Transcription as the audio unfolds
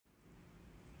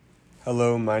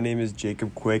Hello, my name is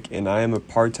Jacob Quick, and I am a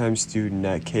part-time student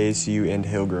at KSU and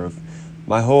Hillgrove.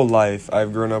 My whole life,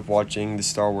 I've grown up watching the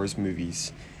Star Wars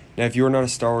movies. Now, if you are not a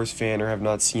Star Wars fan or have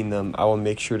not seen them, I will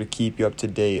make sure to keep you up to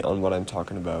date on what I'm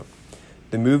talking about.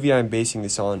 The movie I'm basing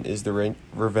this on is The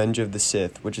Revenge of the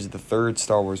Sith, which is the third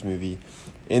Star Wars movie.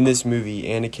 In this movie,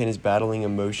 Anakin is battling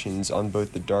emotions on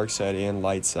both the dark side and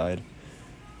light side.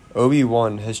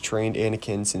 Obi-Wan has trained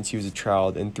Anakin since he was a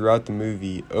child, and throughout the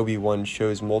movie, Obi-Wan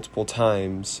shows multiple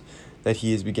times that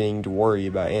he is beginning to worry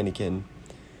about Anakin.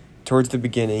 Towards the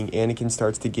beginning, Anakin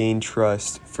starts to gain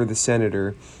trust for the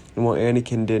Senator, and what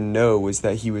Anakin didn't know was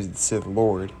that he was the Sith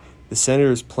Lord. The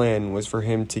Senator's plan was for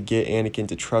him to get Anakin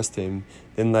to trust him,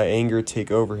 then let anger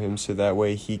take over him so that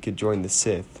way he could join the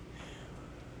Sith.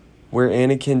 Where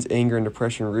Anakin's anger and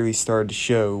depression really started to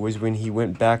show was when he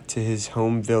went back to his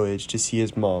home village to see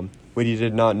his mom. What he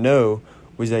did not know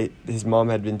was that his mom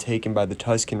had been taken by the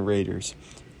Tusken Raiders.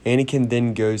 Anakin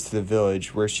then goes to the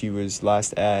village where she was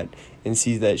last at and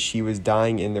sees that she was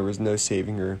dying and there was no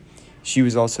saving her. She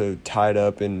was also tied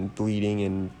up and bleeding,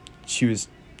 and she was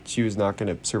not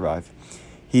going to survive.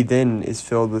 He then is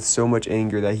filled with so much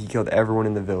anger that he killed everyone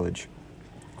in the village.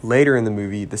 Later in the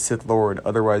movie, the Sith Lord,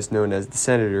 otherwise known as the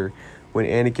Senator, when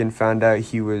Anakin found out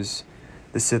he was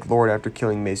the Sith Lord after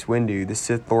killing Mace Windu, the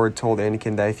Sith Lord told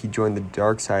Anakin that if he joined the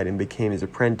dark side and became his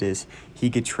apprentice, he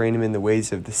could train him in the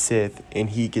ways of the Sith and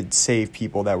he could save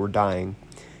people that were dying.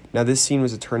 Now, this scene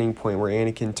was a turning point where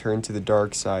Anakin turned to the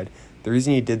dark side. The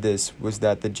reason he did this was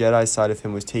that the Jedi side of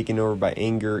him was taken over by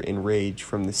anger and rage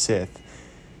from the Sith.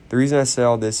 The reason I say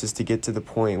all this is to get to the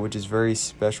point, which is a very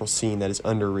special scene that is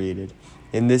underrated.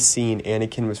 In this scene,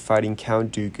 Anakin was fighting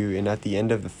Count Dooku, and at the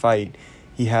end of the fight,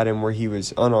 he had him where he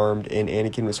was unarmed, and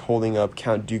Anakin was holding up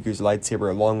Count Dooku's lightsaber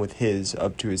along with his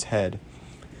up to his head.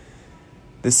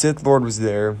 The Sith Lord was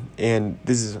there, and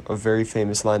this is a very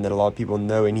famous line that a lot of people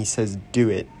know, and he says, "Do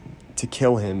it," to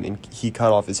kill him, and he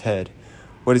cut off his head.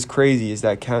 What is crazy is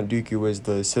that Count Dooku was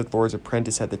the Sith Lord's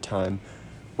apprentice at the time.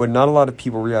 What not a lot of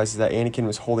people realize is that Anakin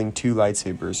was holding two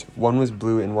lightsabers. One was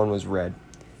blue and one was red.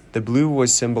 The blue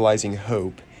was symbolizing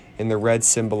hope, and the red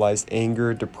symbolized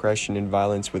anger, depression, and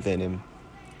violence within him.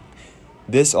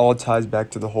 This all ties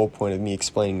back to the whole point of me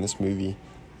explaining this movie.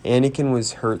 Anakin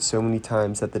was hurt so many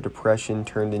times that the depression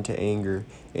turned into anger,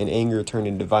 and anger turned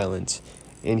into violence.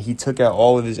 And he took out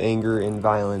all of his anger and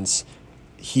violence.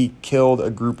 He killed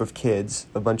a group of kids,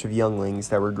 a bunch of younglings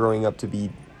that were growing up to be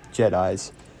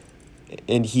Jedis.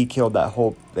 And he killed that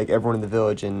whole, everyone in the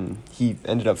village, and he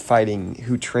ended up fighting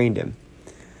who trained him.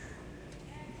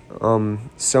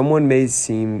 Someone may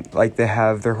seem like they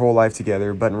have their whole life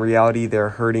together, but in reality they're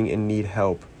hurting and need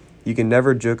help. You can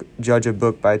never judge a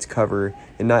book by its cover,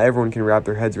 and not everyone can wrap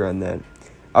their heads around that.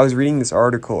 I was reading this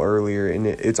article earlier, and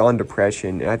it's on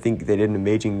depression, and I think they did an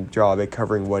amazing job at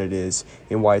covering what it is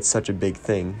and why it's such a big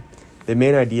thing. The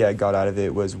main idea I got out of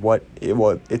it was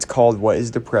it's called What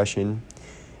is Depression?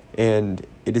 And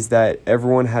it is that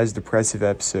everyone has depressive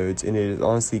episodes, and it is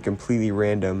honestly completely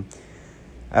random.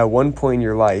 At one point in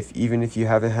your life, even if you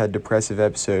haven't had a depressive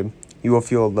episode, you will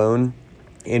feel alone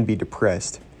and be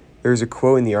depressed. There's a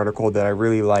quote in the article that I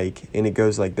really like, and it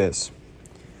goes like this: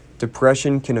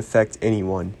 "Depression can affect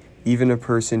anyone, even a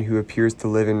person who appears to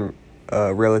live in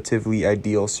relatively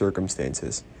ideal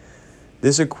circumstances."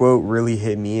 This quote really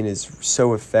hit me and is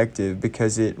so effective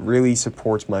because it really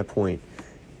supports my point.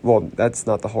 Well, that's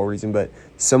not the whole reason, but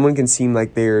someone can seem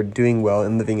like they are doing well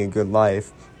and living a good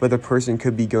life, but the person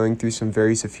could be going through some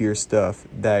very severe stuff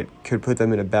that could put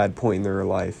them in a bad point in their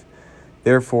life.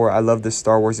 Therefore, I love the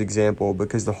Star Wars example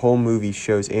because the whole movie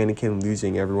shows Anakin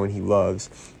losing everyone he loves,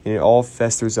 and it all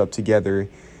festers up together,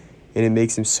 and it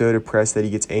makes him so depressed that he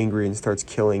gets angry and starts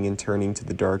killing and turning to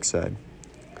the dark side.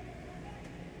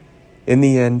 In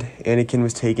the end, Anakin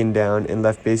was taken down and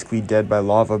left basically dead by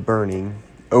lava burning.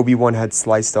 Obi-Wan had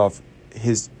sliced off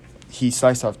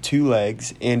two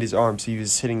legs and his arm, so he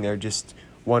was sitting there just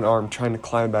one arm trying to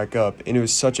climb back up, and it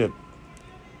was such a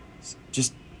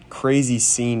just crazy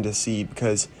scene to see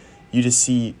because you just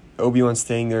see Obi-Wan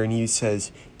staying there and he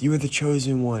says, "You are the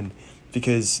chosen one,"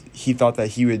 because he thought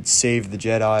that he would save the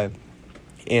Jedi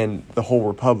and the whole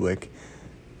Republic.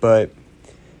 But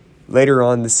later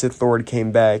on, the Sith Lord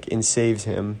came back and saved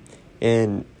him,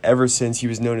 and ever since he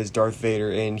was known as Darth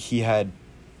Vader, and he had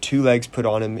two legs put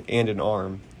on him and an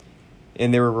arm,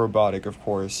 and they were robotic, of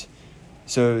course.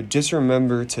 So just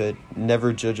remember to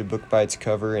never judge a book by its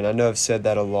cover, and I know I've said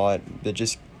that a lot, but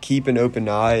just keep an open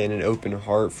eye and an open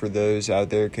heart for those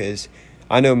out there, because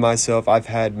I know myself, I've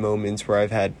had moments where I've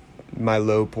had my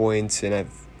low points, and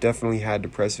I've definitely had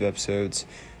depressive episodes,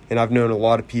 and I've known a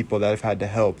lot of people that I've had to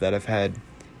help, that have had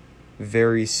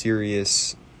very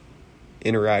serious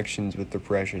interactions with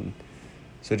depression.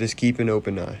 So just keep an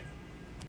open eye.